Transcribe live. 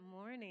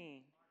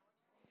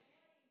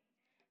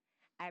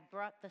I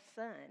brought the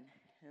sun.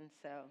 And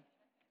so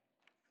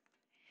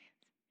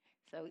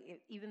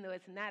even though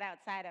it's not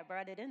outside, I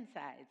brought it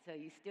inside. So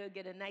you still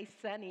get a nice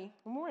sunny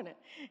morning.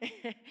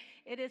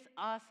 It is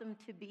awesome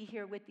to be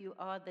here with you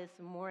all this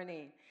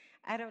morning.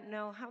 I don't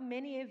know how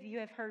many of you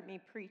have heard me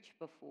preach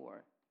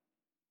before.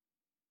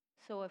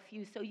 So a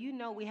few. So you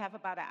know we have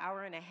about an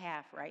hour and a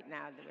half right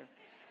now.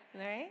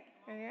 Right?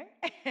 All right.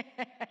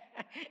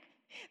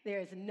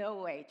 There's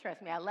no way.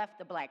 Trust me, I left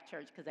the black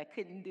church because I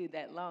couldn't do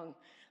that long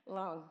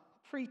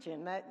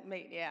preaching. I've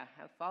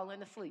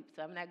fallen asleep.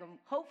 So I'm not going.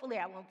 Hopefully,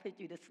 I won't put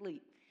you to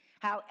sleep.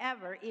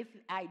 However, if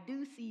I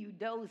do see you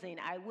dozing,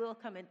 I will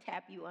come and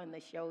tap you on the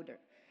shoulder.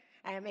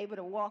 I am able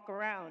to walk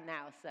around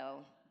now,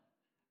 so.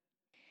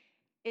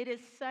 It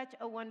is such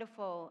a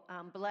wonderful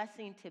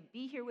blessing to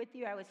be here with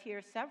you. I was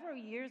here several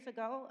years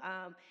ago,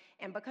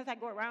 and because I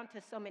go around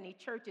to so many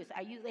churches,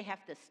 I usually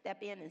have to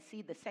step in and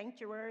see the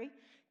sanctuary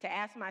to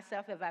ask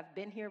myself if I've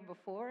been here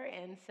before.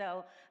 And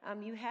so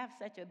you have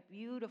such a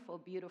beautiful,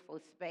 beautiful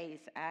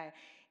space.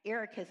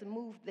 Eric has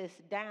moved this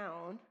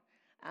down,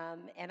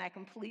 and I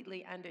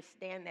completely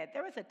understand that.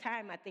 There was a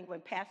time, I think,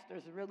 when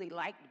pastors really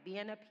liked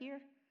being up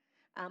here.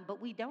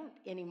 But we don't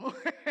anymore.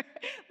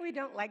 We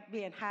don't like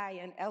being high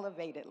and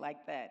elevated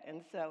like that.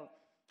 And so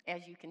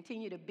as you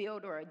continue to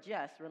build or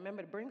adjust,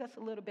 remember to bring us a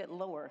little bit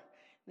lower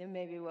than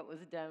maybe what was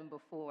done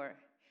before.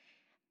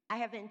 I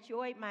have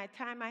enjoyed my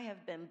time. I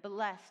have been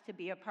blessed to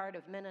be a part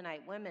of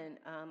Mennonite Women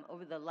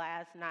over the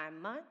last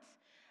 9 months.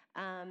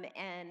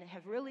 And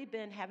have really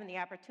been having the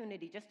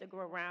opportunity just to go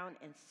around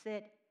and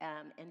sit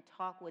and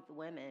talk with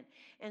women.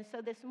 And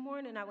so this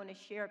morning, I want to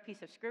share a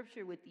piece of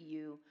scripture with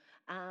you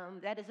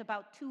that is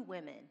about two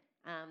women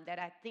that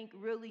I think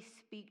really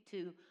speak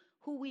to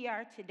who we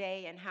are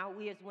today and how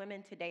we as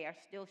women today are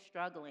still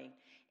struggling,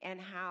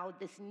 and how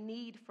this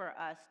need for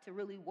us to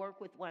really work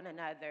with one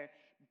another,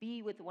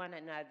 be with one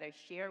another,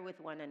 share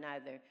with one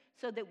another,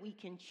 so that we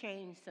can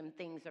change some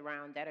things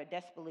around that are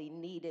desperately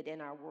needed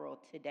in our world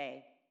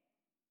today.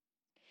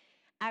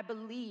 I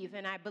believe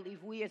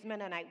we as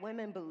Mennonite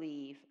women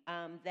believe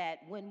that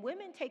when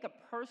women take a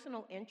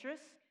personal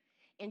interest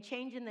in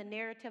changing the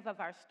narrative of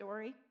our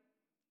story,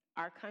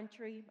 our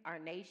country, our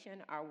nation,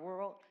 our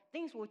world,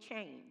 things will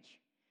change.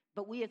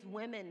 But we as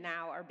women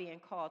now are being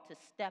called to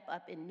step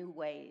up in new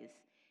ways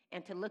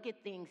and to look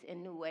at things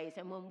in new ways.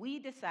 And when we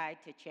decide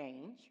to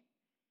change,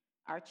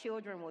 our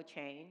children will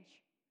change,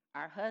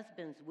 our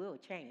husbands will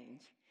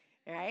change,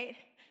 right?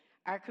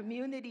 Our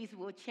communities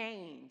will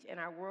change and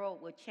our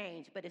world will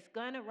change, but it's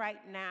gonna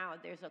right now,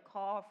 there's a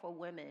call for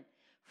women,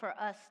 for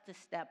us to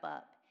step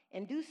up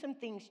and do some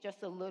things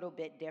just a little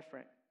bit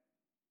different.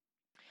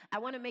 I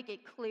wanna make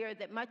it clear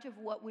that much of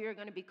what we are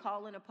gonna be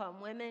calling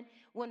upon women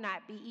will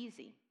not be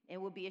easy. It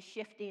will be a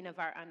shifting of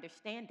our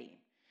understanding.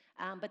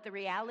 But the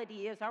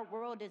reality is our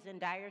world is in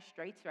dire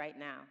straits right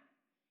now,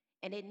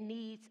 and it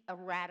needs a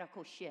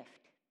radical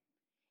shift.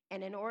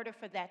 And in order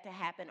for that to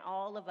happen,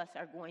 all of us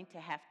are going to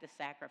have to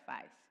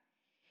sacrifice.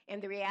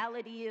 And the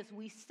reality is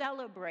we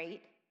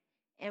celebrate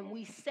and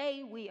we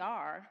say we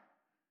are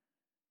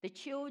the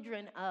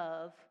children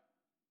of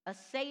a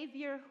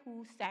Savior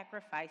who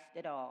sacrificed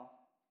it all.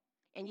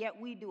 And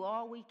yet we do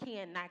all we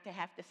can not to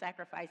have to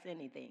sacrifice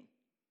anything.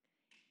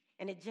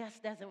 And it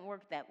just doesn't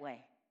work that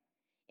way.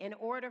 In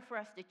order for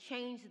us to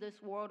change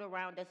this world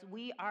around us,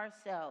 we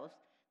ourselves,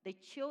 the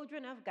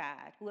children of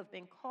God who have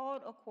been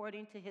called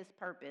according to his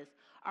purpose,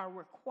 are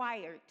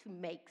required to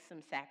make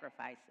some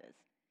sacrifices.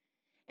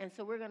 And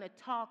so we're going to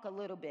talk a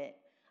little bit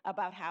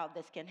about how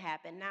this can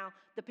happen. Now,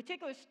 the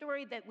particular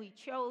story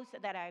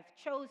that I've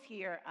chose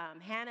here,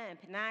 Hannah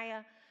and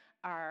Peninnah,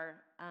 are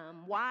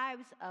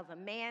wives of a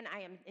man. I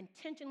am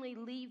intentionally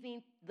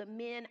leaving the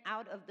men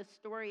out of the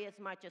story as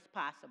much as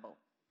possible.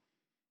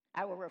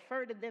 I will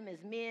refer to them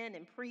as men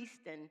and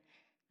priests,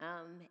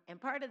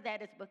 and part of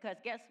that is because,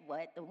 guess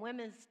what? The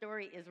women's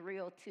story is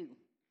real too.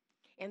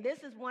 And this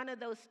is one of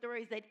those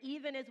stories that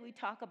even as we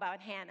talk about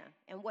Hannah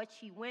and what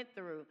she went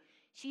through,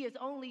 she is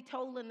only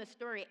told in the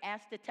story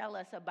as to tell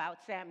us about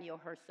Samuel,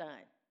 her son.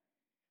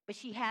 But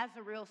she has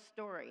a real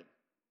story.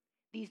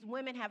 These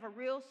women have a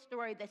real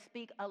story that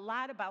speak a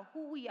lot about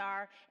who we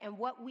are and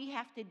what we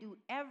have to do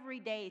every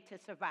day to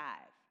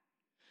survive.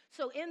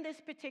 So in this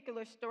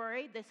particular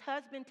story, this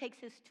husband takes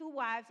his 2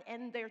 wives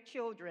and their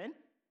children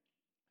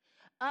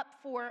up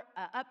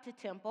to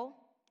temple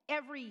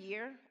every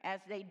year,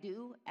 as they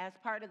do, as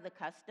part of the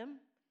custom.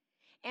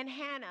 And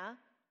Hannah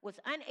was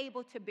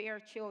unable to bear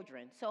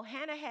children. So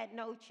Hannah had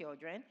no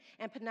children,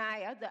 and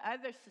Peninnah, the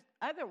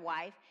other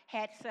wife,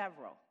 had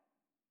several.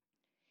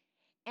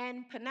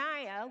 And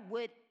Peninnah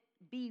would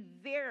be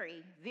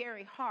very,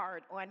 very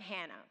hard on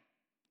Hannah.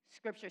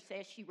 Scripture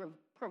says she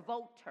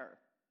provoked her.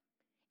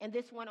 And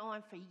this went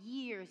on for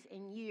years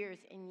and years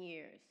and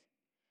years.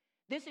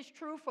 This is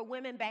true for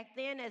women back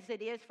then as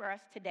it is for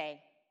us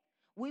today.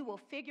 We will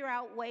figure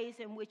out ways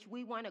in which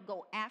we want to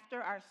go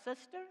after our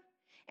sister,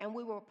 and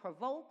we will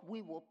provoke,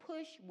 we will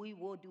push, we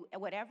will do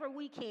whatever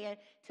we can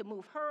to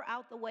move her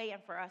out the way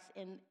and for us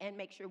and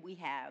make sure we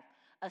have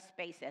a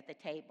space at the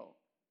table.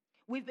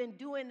 We've been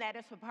doing that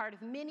as a part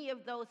of many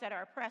of those that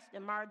are oppressed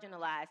and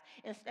marginalized.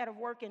 Instead of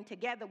working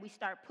together, we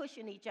start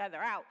pushing each other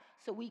out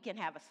so we can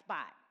have a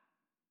spot.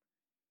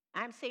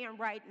 I'm saying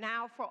right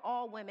now for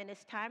all women,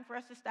 it's time for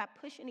us to stop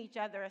pushing each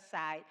other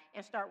aside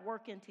and start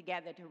working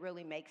together to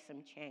really make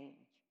some change.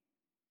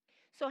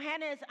 So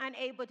Hannah is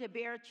unable to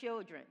bear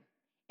children,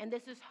 and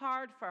this is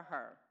hard for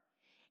her.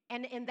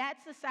 And in that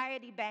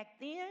society back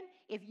then,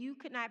 if you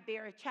could not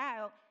bear a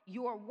child,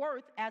 your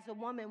worth as a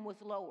woman was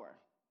lower.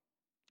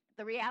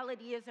 The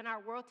reality is in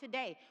our world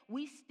today,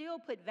 we still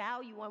put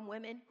value on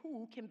women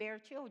who can bear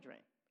children.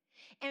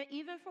 And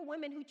even for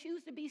women who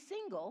choose to be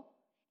single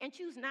and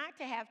choose not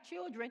to have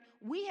children,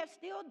 we have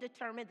still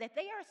determined that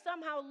they are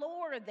somehow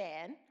lower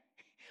than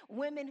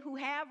women who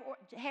have or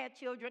had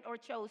children or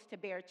chose to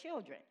bear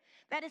children.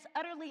 That is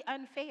utterly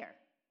unfair.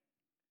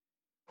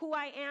 Who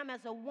I am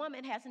as a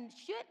woman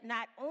should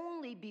not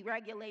only be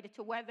regulated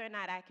to whether or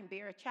not I can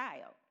bear a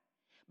child,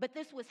 but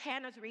this was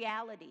Hannah's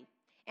reality.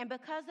 And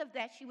because of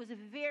that, she was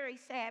very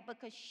sad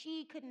because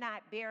she could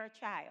not bear a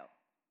child.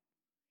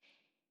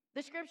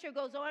 The scripture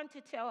goes on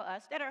to tell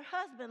us that her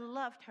husband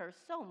loved her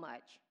so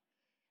much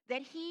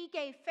that he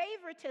gave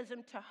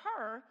favoritism to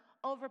her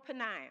over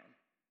Peninnah.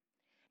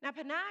 Now,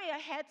 Peninnah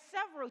had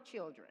several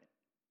children.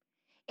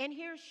 And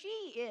here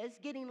she is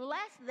getting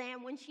less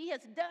than when she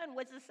has done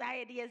what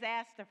society has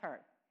asked of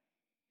her.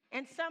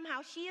 And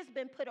somehow she has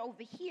been put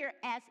over here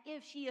as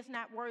if she is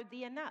not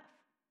worthy enough.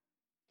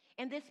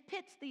 And this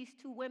pits these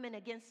two women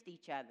against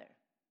each other.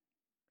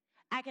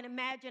 I can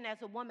imagine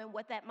as a woman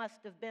what that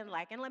must have been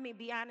like. And let me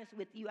be honest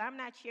with you, I'm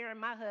not sharing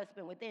my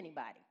husband with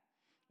anybody,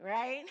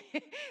 right?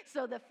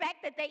 So the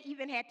fact that they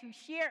even had to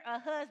share a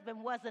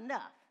husband was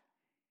enough,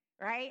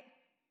 right?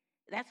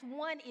 That's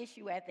one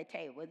issue at the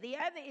table. The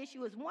other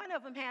issue is one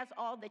of them has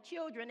all the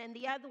children and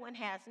the other one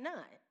has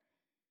none.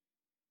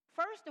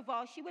 First of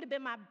all, she would have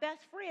been my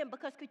best friend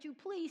because could you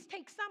please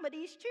take some of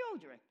these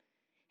children?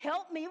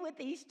 Help me with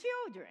these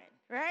children,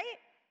 right?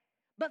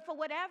 But for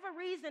whatever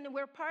reason,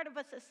 we're part of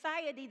a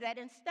society that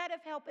instead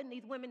of helping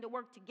these women to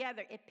work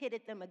together, it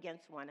pitted them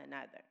against one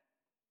another.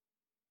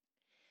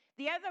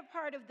 The other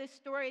part of this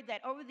story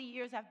that over the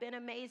years I've been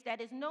amazed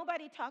at is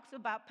nobody talks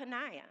about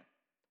Peninnah.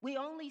 We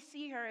only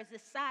see her as a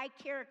side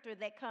character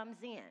that comes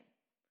in.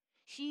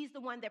 She's the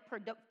one that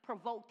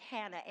provoked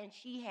Hannah, and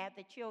she had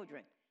the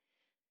children.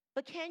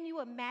 But can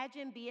you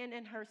imagine being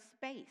in her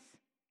space?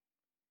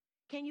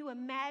 Can you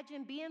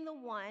imagine being the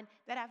one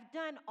that I've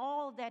done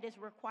all that is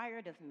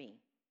required of me?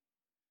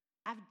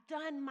 I've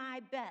done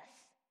my best.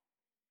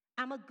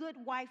 I'm a good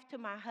wife to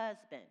my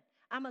husband.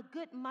 I'm a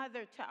good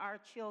mother to our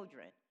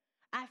children.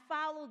 I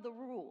follow the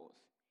rules,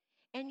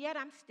 and yet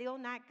I'm still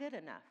not good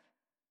enough.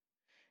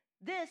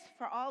 This,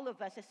 for all of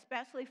us,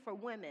 especially for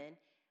women,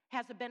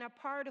 has been a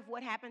part of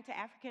what happened to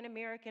African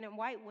American and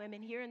white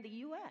women here in the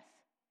U.S.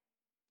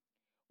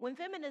 When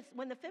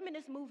the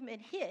feminist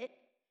movement hit,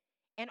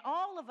 and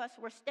all of us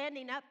were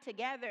standing up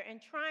together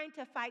and trying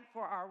to fight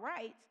for our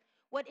rights,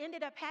 what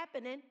ended up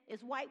happening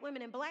is white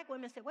women and black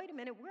women said, wait a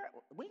minute,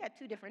 we got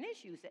two different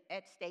issues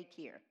at stake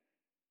here.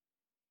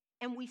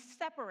 And we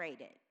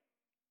separated.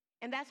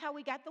 And that's how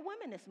we got the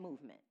womenist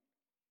movement.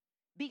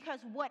 Because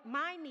what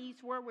my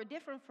needs were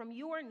different from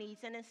your needs,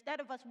 and instead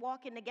of us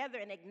walking together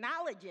and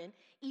acknowledging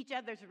each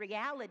other's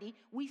reality,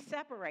 we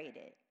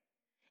separated.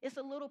 It's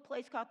a little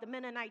place called the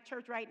Mennonite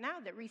Church right now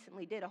that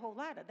recently did a whole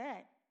lot of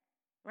that,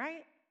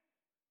 right?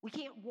 We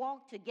can't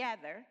walk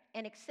together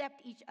and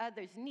accept each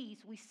other's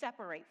needs. We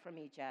separate from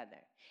each other.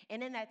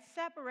 And in that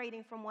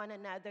separating from one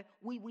another,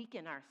 we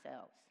weaken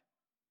ourselves.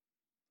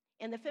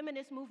 And the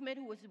feminist movement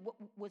who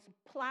was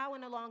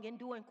plowing along and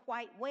doing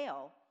quite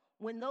well,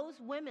 when those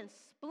women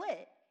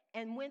split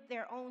and went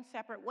their own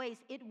separate ways,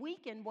 it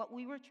weakened what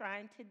we were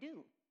trying to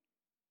do.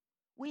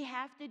 We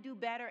have to do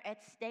better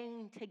at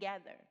staying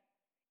together,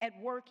 at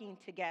working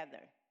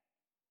together.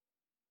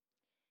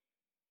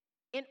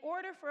 In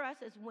order for us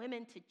as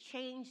women to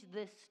change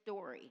this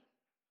story,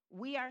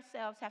 we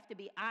ourselves have to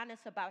be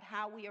honest about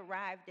how we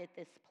arrived at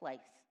this place.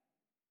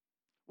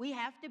 We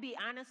have to be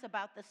honest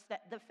about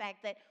the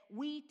fact that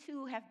we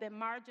too have been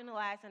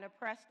marginalized and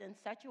oppressed in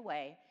such a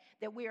way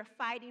that we are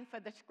fighting for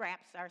the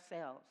scraps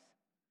ourselves.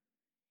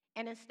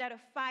 And instead of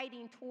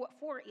fighting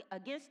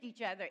against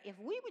each other, if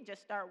we would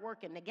just start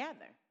working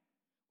together,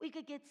 we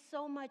could get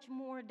so much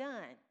more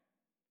done.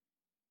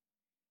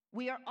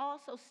 We are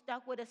also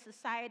stuck with a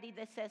society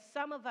that says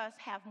some of us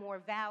have more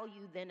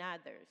value than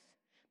others.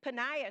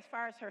 Peninnah, as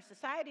far as her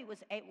society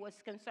was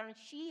concerned,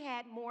 she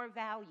had more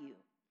value.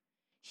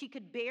 She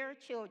could bear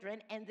children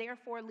and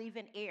therefore leave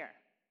an heir,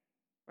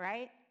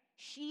 right?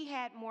 She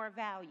had more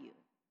value.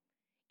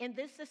 In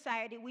this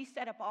society, we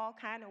set up all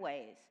kinds of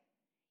ways.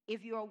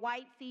 If you're a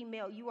white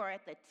female, you are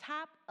at the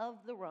top of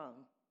the rung.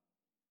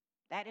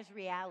 That is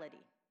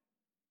reality.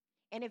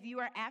 And if you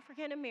are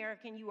African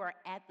American, you are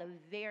at the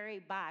very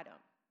bottom.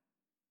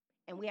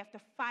 And we have to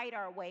fight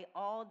our way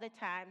all the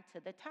time to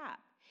the top.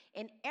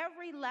 And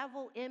every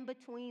level in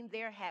between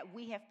there,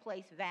 we have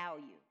placed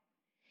value.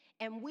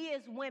 And we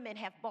as women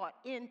have bought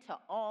into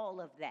all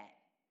of that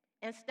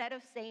instead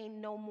of saying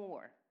no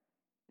more.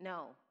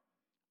 No.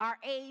 Our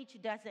age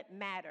doesn't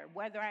matter.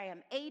 Whether I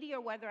am 80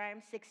 or whether I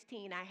am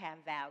 16, I have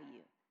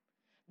value.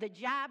 The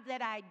job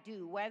that I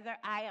do, whether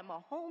I am a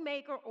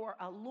homemaker or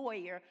a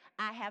lawyer,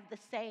 I have the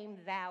same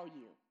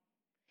value.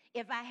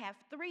 If I have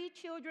 3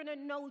 children or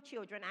no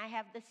children, I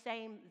have the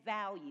same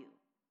value,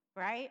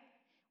 right?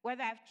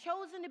 Whether I've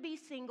chosen to be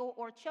single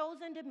or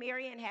chosen to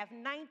marry and have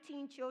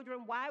 19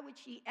 children, why would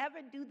she ever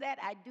do that?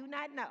 I do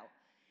not know.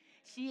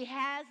 She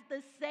has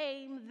the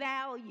same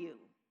value,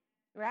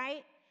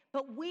 right?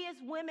 But we as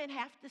women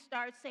have to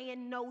start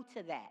saying no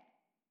to that.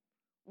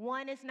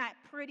 One is not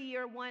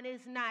prettier, one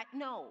is not,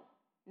 no,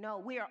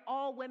 we are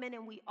all women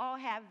and we all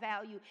have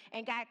value.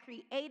 And God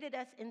created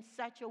us in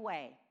such a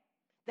way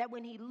that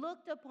when he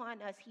looked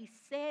upon us, he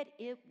said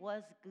it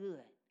was good.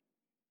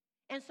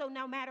 And so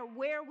no matter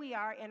where we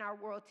are in our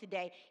world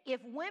today,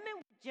 if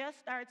women just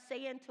start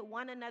saying to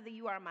one another,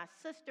 you are my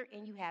sister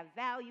and you have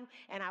value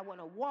and I want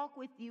to walk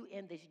with you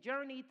in this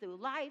journey through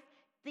life,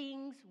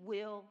 things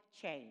will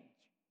change.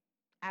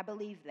 I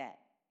believe that.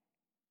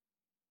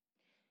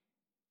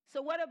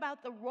 So what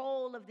about the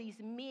role of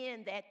these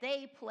men that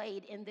they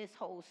played in this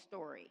whole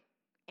story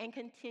and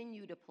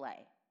continue to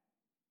play?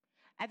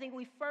 I think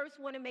we first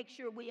want to make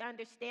sure we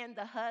understand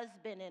the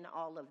husband in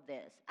all of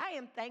this. I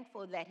am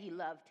thankful that he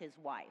loved his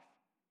wife.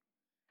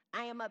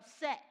 I am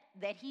upset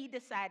that he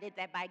decided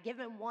that by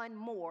giving one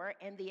more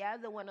and the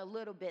other one a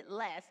little bit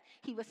less,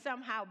 he was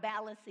somehow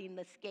balancing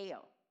the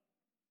scale.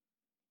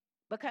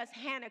 Because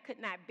Hannah could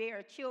not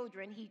bear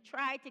children, he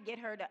tried to get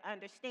her to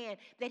understand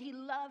that he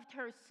loved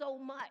her so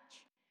much.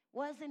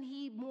 Wasn't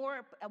he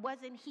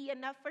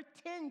enough for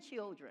 10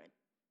 children,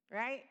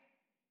 right?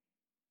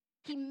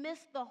 He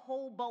missed the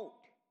whole boat.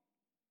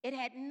 It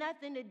had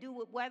nothing to do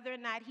with whether or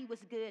not he was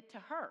good to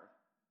her.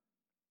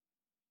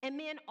 And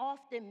men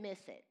often miss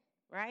it,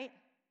 right?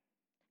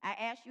 I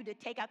asked you to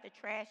take out the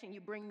trash and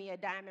you bring me a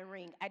diamond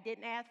ring. I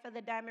didn't ask for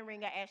the diamond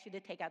ring. I asked you to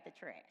take out the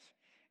trash,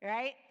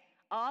 right?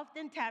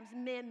 Oftentimes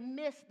men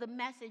miss the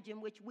message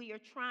in which we are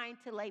trying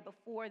to lay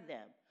before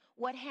them.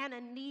 What Hannah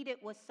needed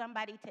was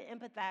somebody to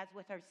empathize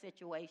with her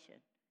situation,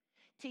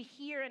 to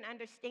hear and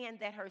understand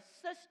that her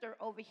sister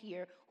over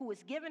here, who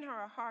was giving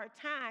her a hard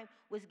time,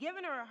 was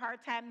giving her a hard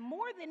time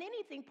more than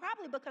anything,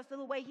 probably because of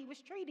the way he was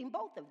treating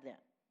both of them,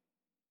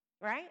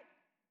 right?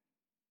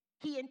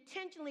 He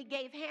intentionally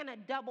gave Hannah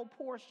double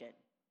portion.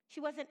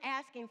 She wasn't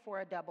asking for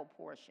a double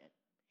portion.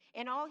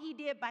 And all he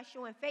did by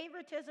showing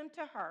favoritism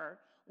to her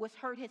was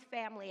hurt his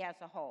family as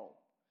a whole.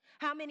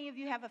 How many of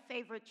you have a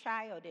favorite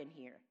child in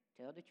here?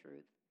 Tell the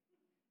truth.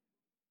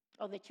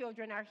 Oh, the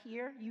children are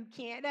here? You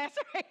can't? That's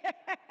right.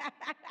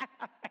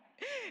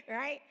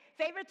 Right?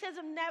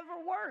 Favoritism never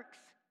works.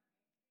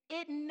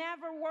 It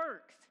never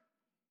works.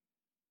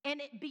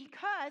 And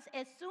because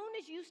as soon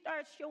as you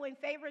start showing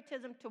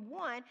favoritism to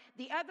one,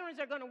 the other ones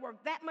are going to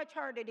work that much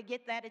harder to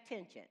get that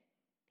attention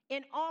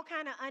in all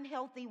kind of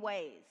unhealthy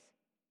ways.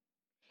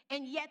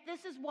 And yet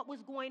this is what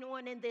was going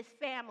on in this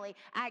family.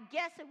 I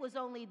guess it was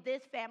only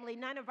this family.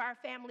 None of our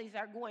families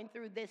are going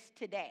through this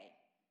today.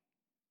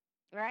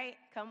 Right?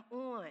 Come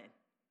on.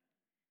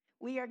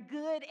 We are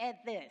good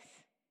at this.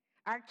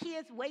 Our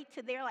kids wait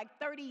till they're like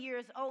 30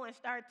 years old and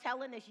start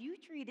telling us, you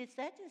treated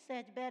such and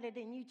such better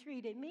than you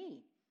treated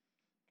me.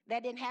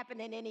 That didn't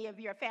happen in any of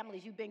your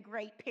families. You've been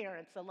great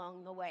parents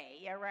along the way.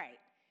 Yeah, right.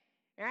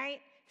 Right?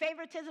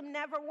 Favoritism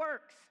never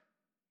works.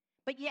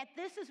 But yet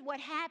this is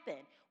what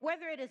happened.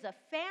 Whether it is a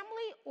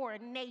family or a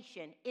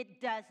nation, it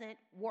doesn't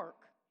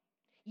work.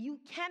 You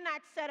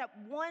cannot set up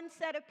one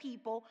set of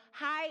people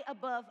high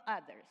above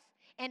others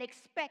and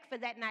expect for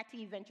that not to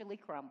eventually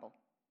crumble.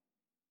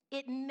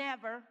 It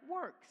never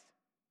works.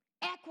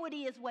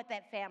 Equity is what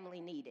that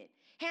family needed.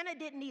 Hannah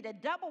didn't need a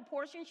double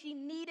portion. She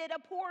needed a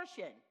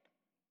portion.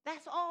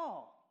 That's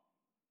all.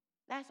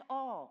 That's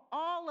all.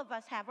 All of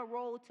us have a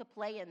role to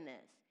play in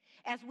this.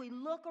 As we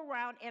look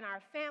around in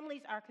our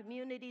families, our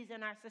communities,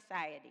 and our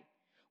society,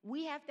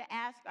 we have to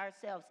ask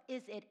ourselves,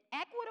 is it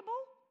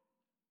equitable?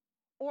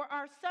 Or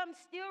are some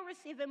still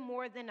receiving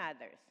more than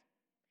others?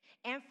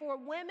 And for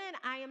women,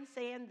 I am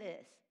saying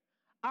this.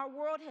 Our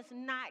world has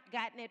not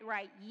gotten it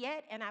right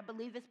yet, and I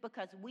believe it's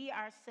because we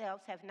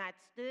ourselves have not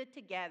stood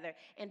together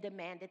and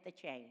demanded the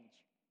change.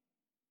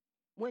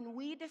 When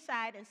we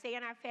decide and say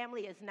in our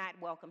family is not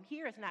welcome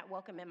here, it's not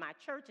welcome in my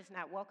church, it's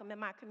not welcome in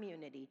my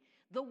community,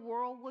 the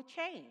world will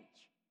change.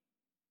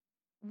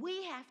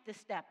 We have to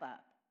step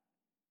up,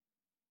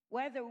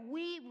 whether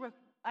we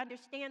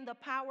understand the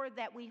power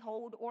that we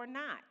hold or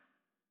not.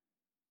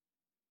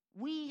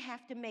 We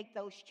have to make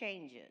those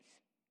changes.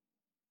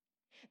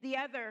 The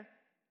other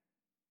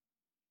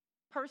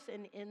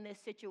person in this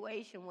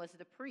situation was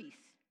the priest.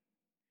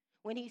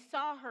 When he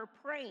saw her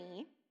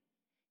praying,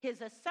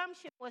 his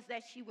assumption was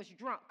that she was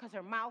drunk because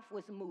her mouth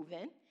was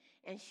moving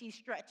and she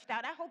stretched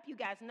out. I hope you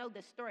guys know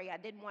this story. I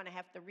didn't want to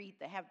have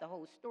the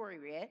whole story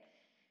read.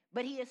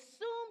 But he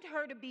assumed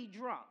her to be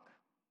drunk.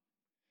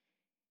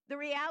 The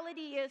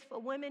reality is, for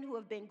women who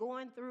have been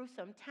going through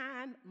some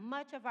time,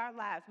 much of our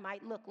lives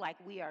might look like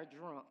we are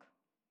drunk,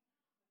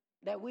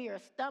 that we are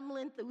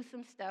stumbling through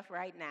some stuff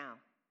right now.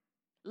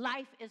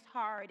 Life is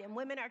hard, and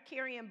women are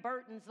carrying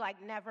burdens like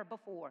never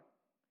before.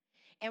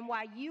 And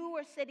while you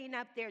are sitting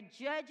up there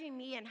judging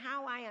me and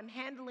how I am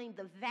handling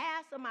the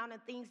vast amount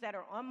of things that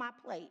are on my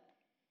plate,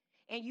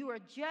 and you are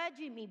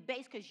judging me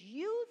based because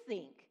you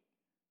think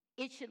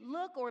it should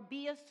look or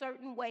be a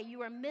certain way,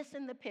 you are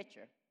missing the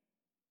picture.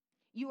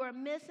 You are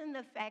missing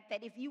the fact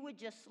that if you would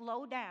just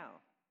slow down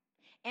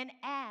and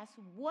ask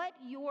what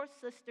your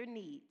sister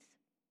needs,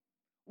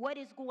 what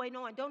is going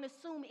on. Don't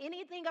assume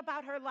anything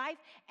about her life.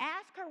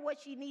 Ask her what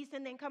she needs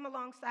and then come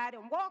alongside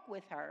and walk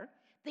with her.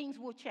 Things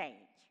will change.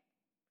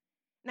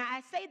 Now,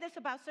 I say this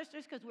about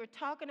sisters because we're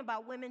talking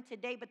about women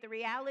today, but the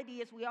reality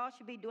is we all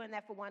should be doing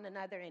that for one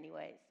another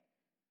anyways.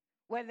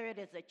 Whether it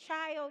is a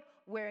child,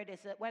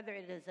 whether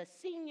it is a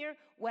senior,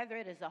 whether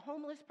it is a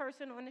homeless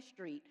person on the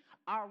street,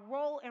 our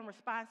role and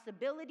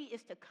responsibility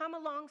is to come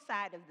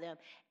alongside of them,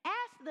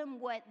 ask them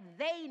what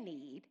they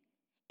need,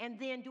 and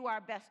then do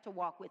our best to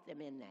walk with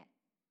them in that.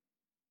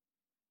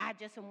 I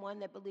just am one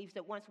that believes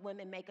that once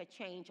women make a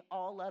change,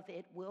 all of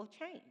it will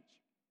change.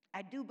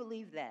 I do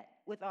believe that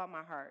with all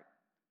my heart.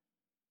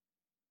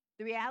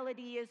 The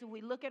reality is, when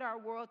we look at our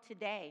world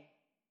today,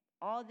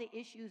 all the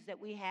issues that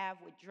we have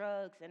with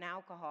drugs and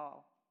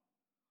alcohol,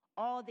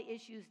 all the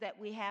issues that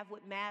we have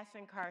with mass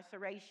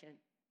incarceration,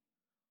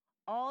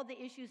 all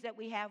the issues that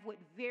we have with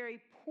very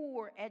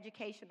poor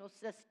educational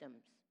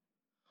systems,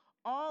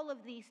 all of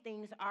these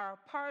things are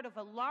part of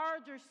a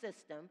larger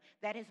system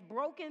that has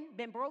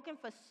been broken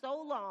for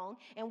so long,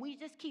 and we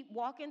just keep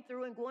walking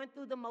through and going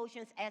through the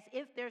motions as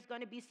if there's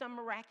going to be some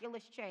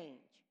miraculous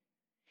change.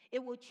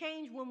 It will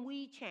change when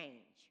we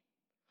change.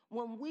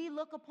 When we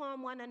look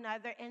upon one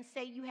another and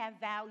say, you have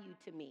value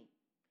to me.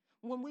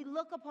 When we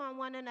look upon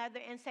one another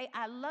and say,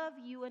 I love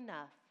you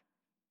enough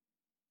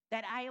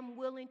that I am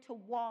willing to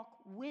walk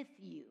with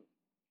you.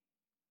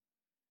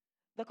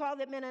 The call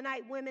that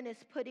Mennonite Women is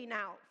putting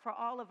out for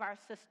all of our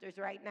sisters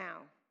right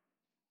now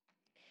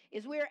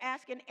is we're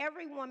asking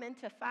every woman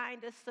to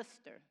find a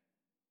sister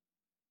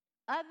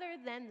other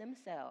than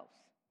themselves.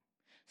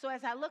 So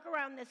as I look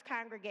around this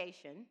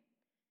congregation,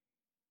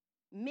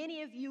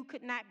 many of you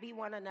could not be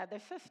one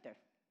another's sister,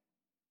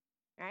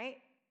 right?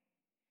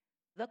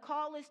 The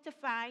call is to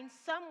find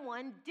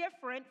someone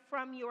different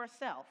from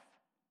yourself,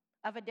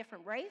 of a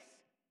different race,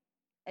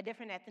 a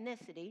different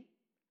ethnicity,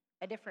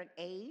 a different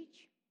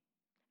age,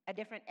 a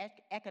different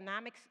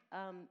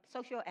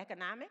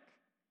socioeconomic,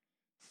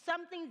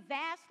 something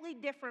vastly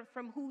different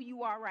from who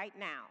you are right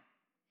now.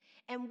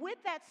 And with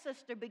that,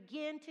 sister,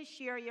 begin to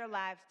share your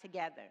lives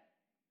together.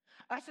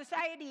 Our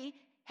society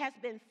has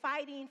been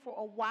fighting for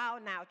a while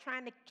now,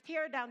 trying to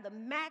tear down the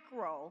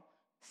macro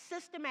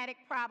systematic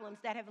problems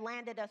that have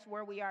landed us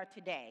where we are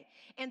today.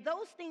 And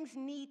those things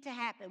need to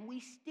happen. We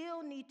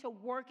still need to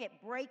work at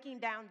breaking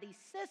down these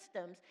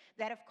systems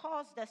that have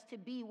caused us to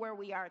be where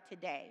we are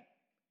today.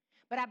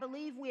 But I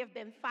believe we have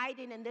been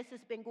fighting, and this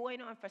has been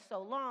going on for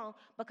so long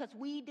because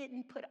we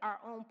didn't put our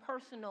own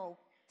personal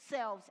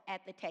selves at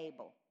the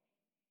table.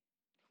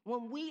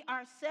 When we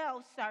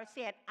ourselves start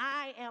saying,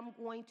 I am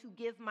going to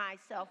give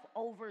myself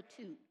over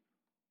to,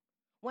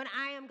 when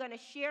I am going to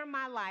share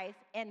my life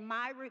and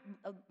my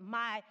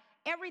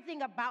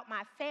everything about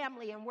my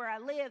family and where I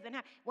live, and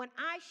when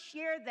I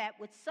share that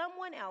with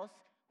someone else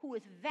who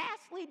is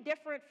vastly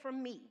different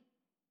from me,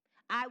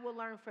 I will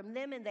learn from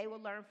them and they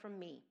will learn from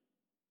me.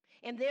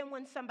 And then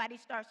when somebody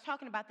starts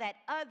talking about that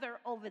other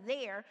over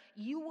there,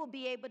 you will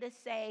be able to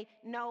say,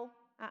 no,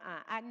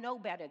 I know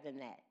better than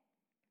that.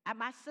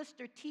 My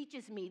sister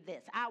teaches me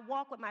this. I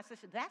walk with my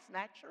sister. That's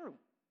not true.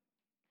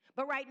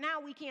 But right now,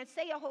 we can't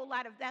say a whole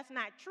lot of that's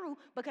not true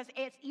because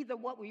it's either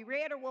what we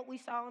read or what we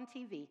saw on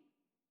TV.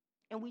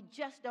 And we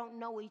just don't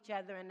know each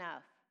other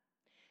enough.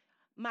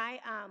 My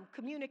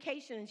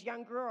communications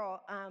young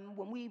girl,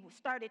 when we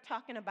started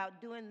talking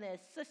about doing this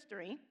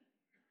sistering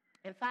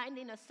and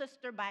finding a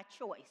sister by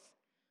choice,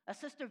 a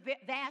sister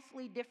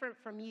vastly different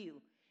from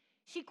you,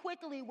 she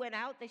quickly went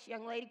out, this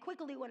young lady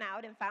quickly went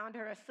out and found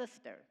her a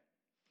sister.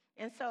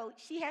 And so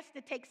she has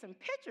to take some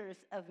pictures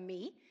of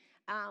me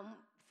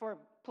for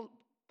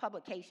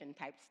publication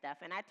type stuff.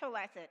 And I told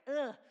her, I said,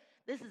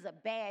 this is a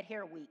bad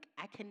hair week.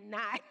 I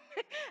cannot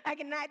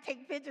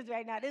take pictures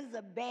right now. This is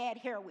a bad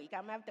hair week.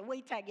 I'm going to have to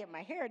wait till I get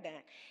my hair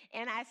done.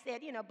 And I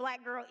said,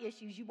 black girl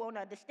issues you won't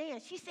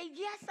understand. She said,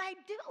 yes, I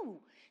do.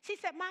 She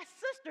said, my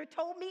sister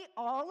told me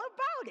all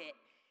about it,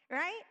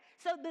 right?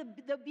 So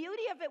the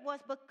beauty of it was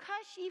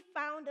because she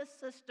found a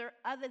sister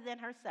other than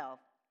herself,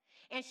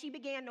 and she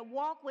began to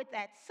walk with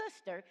that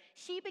sister,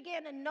 she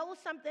began to know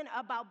something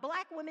about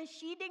black women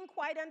she didn't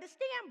quite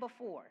understand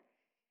before.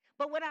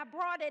 But when I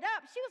brought it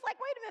up, she was like,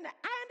 wait a minute,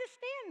 I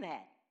understand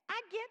that.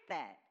 I get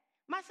that.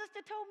 My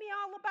sister told me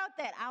all about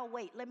that. I'll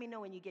wait. Let me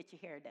know when you get your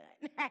hair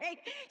done. Right?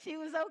 She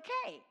was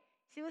okay.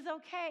 She was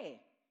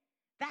okay.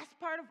 That's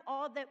part of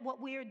all that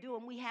what we are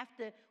doing. We have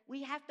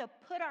to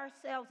put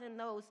ourselves in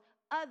those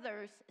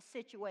others'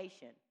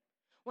 situation.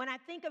 When I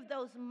think of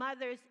those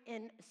mothers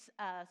in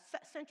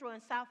Central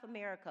and South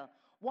America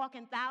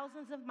walking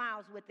thousands of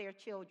miles with their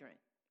children,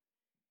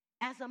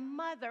 As a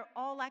mother,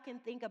 all I can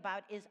think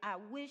about is I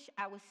wish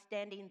I was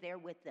standing there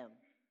with them.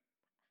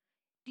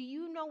 Do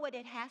you know what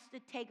it has to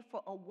take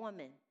for a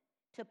woman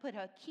to put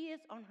her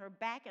kids on her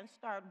back and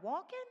start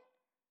walking?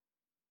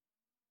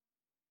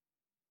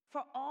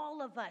 For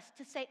all of us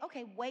to say,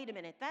 okay, wait a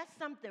minute, that's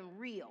something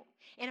real.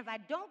 And if I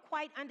don't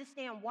quite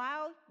understand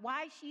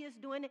why she is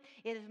doing it,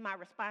 it is my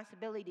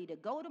responsibility to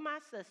go to my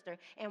sister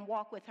and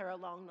walk with her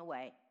along the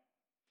way.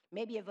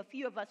 Maybe if a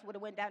few of us would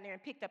have went down there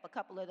and picked up a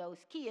couple of those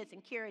kids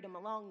and carried them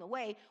along the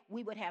way,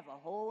 we would have a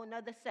whole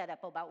nother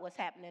setup about what's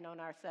happening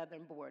on our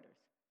southern borders.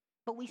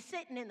 But we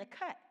sitting in the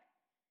cut,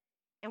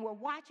 and we're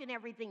watching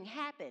everything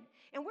happen.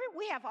 And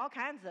we have all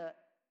kinds of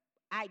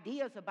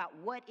ideas about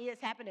what is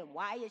happening,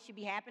 why it should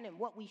be happening,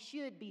 what we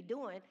should be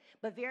doing,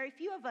 but very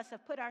few of us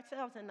have put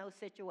ourselves in those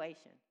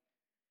situations.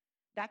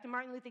 Dr.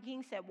 Martin Luther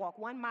King said, walk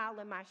 1 mile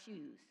in my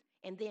shoes,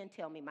 and then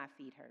tell me my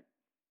feet hurt.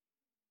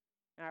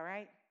 All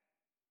right?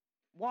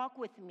 Walk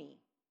with me.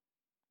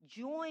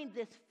 Join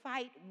this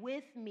fight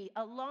with me,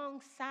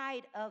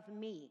 alongside of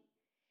me,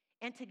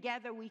 and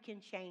together we can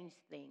change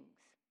things.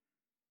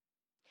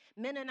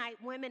 Mennonite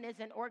Women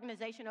is an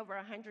organization over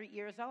 100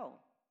 years old.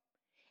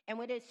 And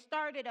when it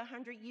started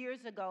 100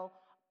 years ago,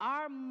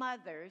 our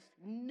mothers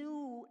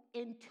knew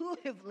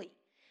intuitively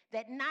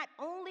that not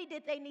only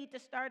did they need to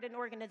start an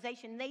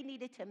organization, they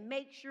needed to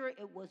make sure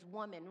it was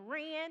woman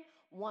ran,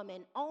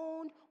 woman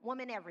owned,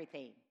 woman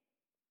everything.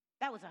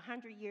 That was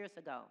 100 years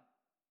ago.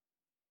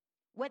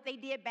 What they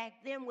did back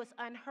then was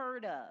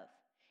unheard of.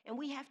 And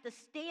we have to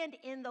stand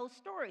in those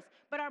stories.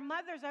 But our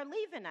mothers are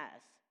leaving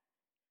us.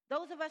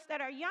 Those of us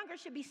that are younger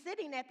should be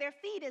sitting at their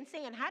feet and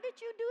saying, how did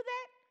you do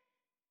that?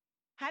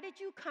 How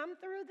did you come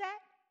through that?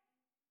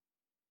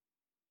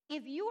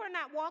 If you are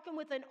not walking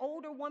with an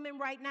older woman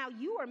right now,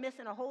 you are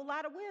missing a whole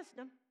lot of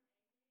wisdom,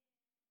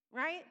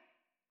 right?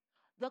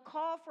 The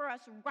call for us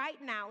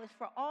right now is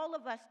for all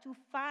of us to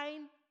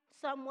find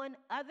someone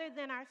other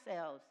than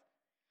ourselves.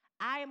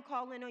 I am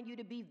calling on you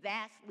to be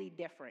vastly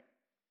different.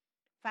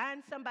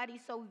 Find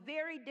somebody so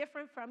very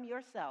different from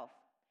yourself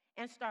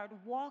and start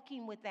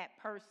walking with that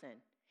person.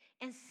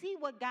 And see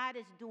what God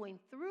is doing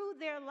through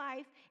their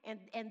life, and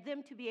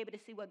them to be able to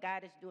see what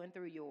God is doing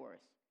through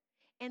yours.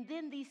 And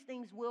then these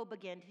things will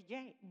begin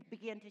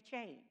to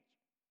change.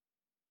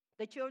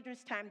 The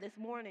children's time this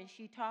morning,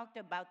 she talked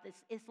about this.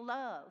 It's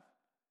love.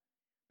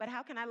 But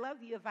how can I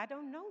love you if I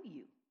don't know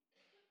you?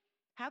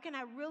 How can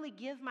I really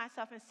give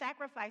myself and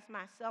sacrifice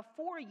myself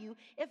for you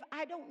if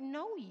I don't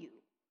know you?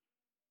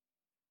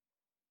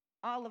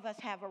 All of us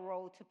have a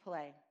role to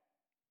play.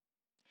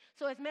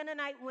 So as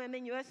Mennonite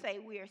Women USA,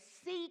 we are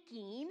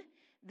seeking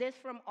this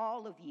from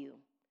all of you.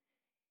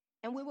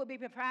 And we will be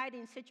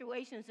providing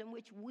situations in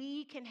which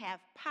we can have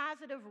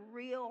positive,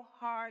 real,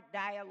 hard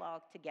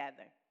dialogue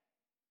together.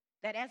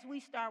 That as we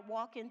start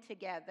walking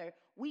together,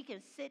 we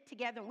can sit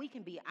together and we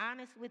can be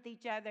honest with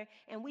each other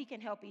and we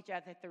can help each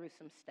other through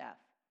some stuff.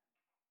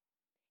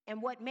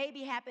 And what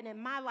maybe happened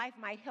in my life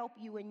might help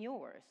you in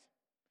yours.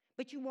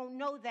 But you won't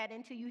know that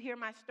until you hear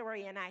my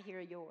story and I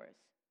hear yours.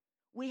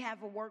 We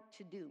have a work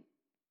to do.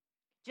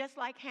 Just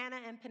like Hannah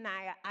and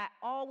Peninnah, I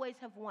always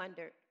have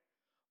wondered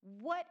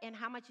what and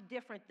how much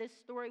different this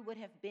story would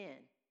have been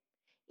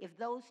if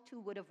those two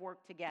would have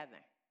worked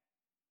together.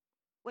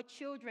 What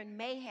children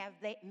may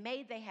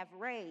they have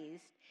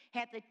raised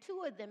had the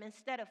two of them,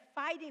 instead of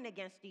fighting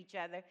against each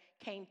other,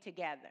 came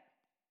together.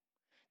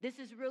 This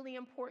is really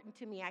important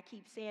to me. I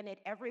keep saying it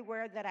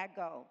everywhere that I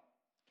go.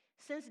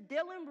 Since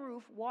Dylan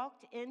Roof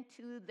walked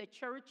into the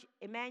church,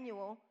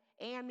 Emmanuel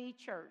AME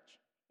Church,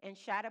 and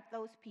shot up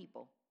those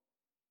people,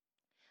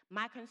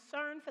 my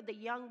concern for the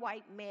young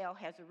white male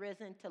has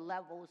risen to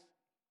levels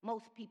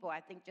most people, I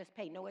think, just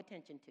pay no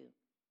attention to.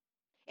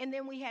 And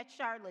then we had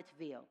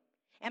Charlottesville,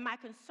 and my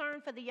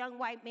concern for the young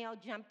white male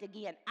jumped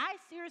again. I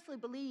seriously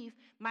believe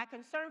my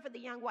concern for the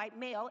young white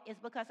male is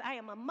because I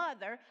am a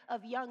mother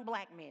of young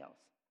black males.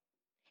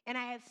 And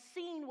I have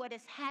seen what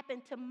has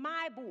happened to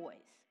my boys.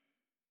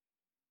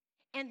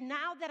 And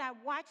now that I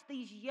watch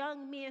these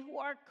young men who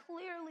are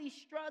clearly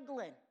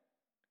struggling,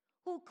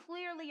 who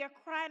clearly are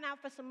crying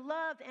out for some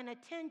love and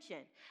attention,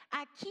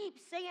 I keep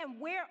saying,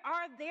 where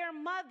are their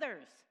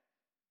mothers?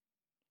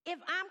 If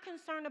I'm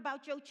concerned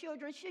about your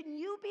children, shouldn't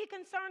you be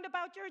concerned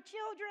about your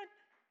children?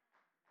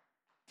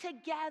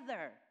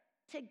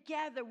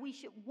 Together, we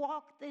should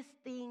walk this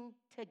thing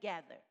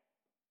together.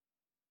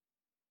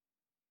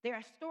 There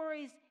are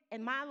stories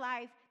in my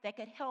life that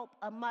could help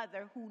a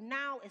mother who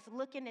now is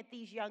looking at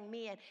these young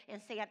men and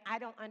saying, I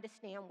don't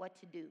understand what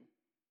to do.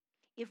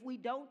 If we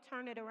don't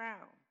turn it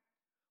around,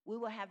 we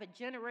will have a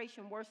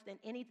generation worse than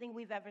anything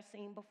we've ever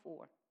seen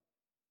before.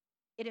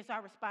 It is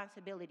our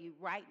responsibility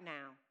right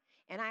now.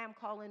 And I am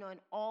calling on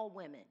all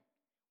women.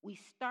 We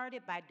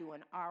started by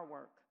doing our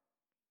work.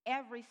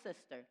 Every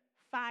sister,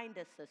 find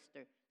a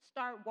sister.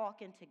 Start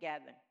walking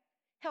together.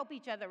 Help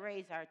each other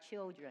raise our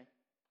children.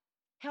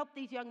 Help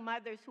these young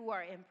mothers who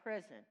are in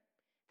prison,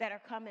 that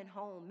are coming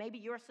home. Maybe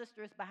your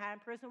sister is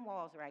behind prison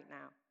walls right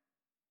now.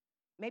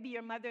 Maybe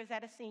your mother is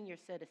at a senior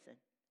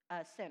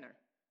center.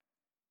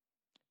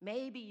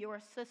 Maybe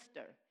your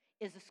sister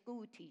is a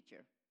school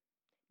teacher.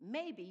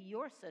 Maybe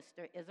your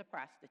sister is a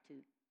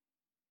prostitute.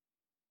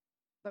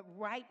 But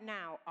right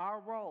now, our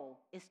role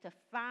is to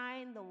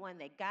find the one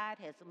that God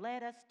has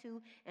led us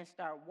to and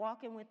start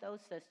walking with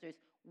those sisters.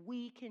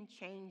 We can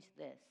change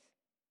this.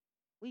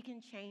 We can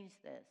change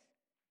this.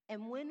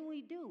 And when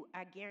we do,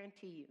 I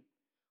guarantee you,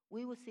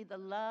 we will see the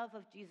love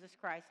of Jesus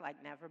Christ like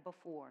never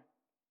before.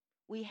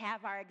 We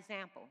have our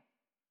example.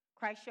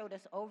 Christ showed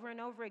us over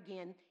and over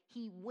again.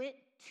 He went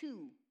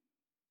to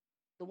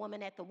the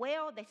woman at the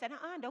well. They said,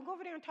 don't go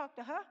over there and talk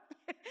to her.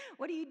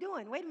 What are you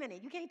doing? Wait a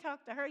minute. You can't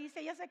talk to her. You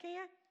say, yes, I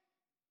can.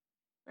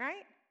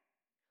 Right?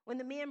 When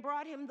the men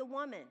brought him the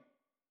woman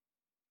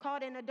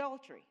caught in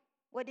adultery,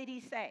 what did he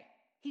say?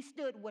 He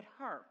stood with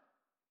her.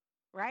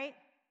 Right?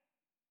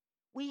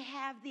 We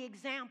have the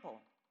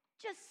example.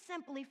 Just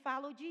simply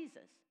follow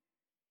Jesus.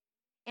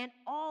 And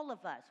all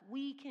of us,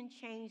 we can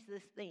change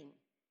this thing.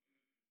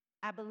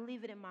 I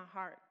believe it in my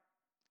heart.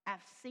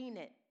 I've seen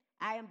it.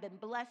 I have been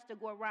blessed to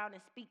go around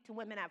and speak to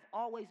women. I've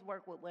always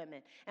worked with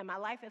women. And my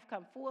life has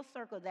come full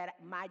circle that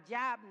my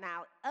job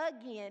now,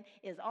 again,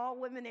 is all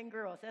women and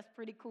girls. That's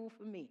pretty cool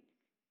for me,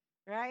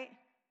 right?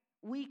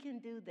 We can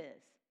do this.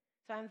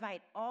 So I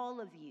invite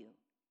all of you,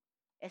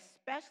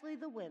 especially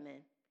the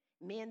women,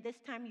 men,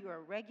 this time you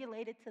are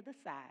regulated to the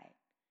side.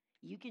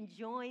 You can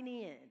join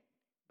in,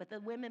 but the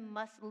women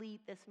must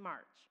lead this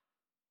march,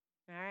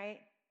 all right?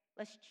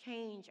 Let's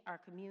change our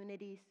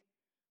communities.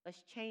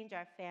 Let's change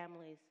our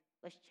families.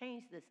 Let's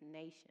change this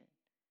nation.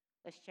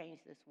 Let's change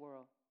this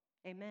world.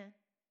 Amen?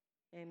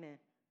 Amen.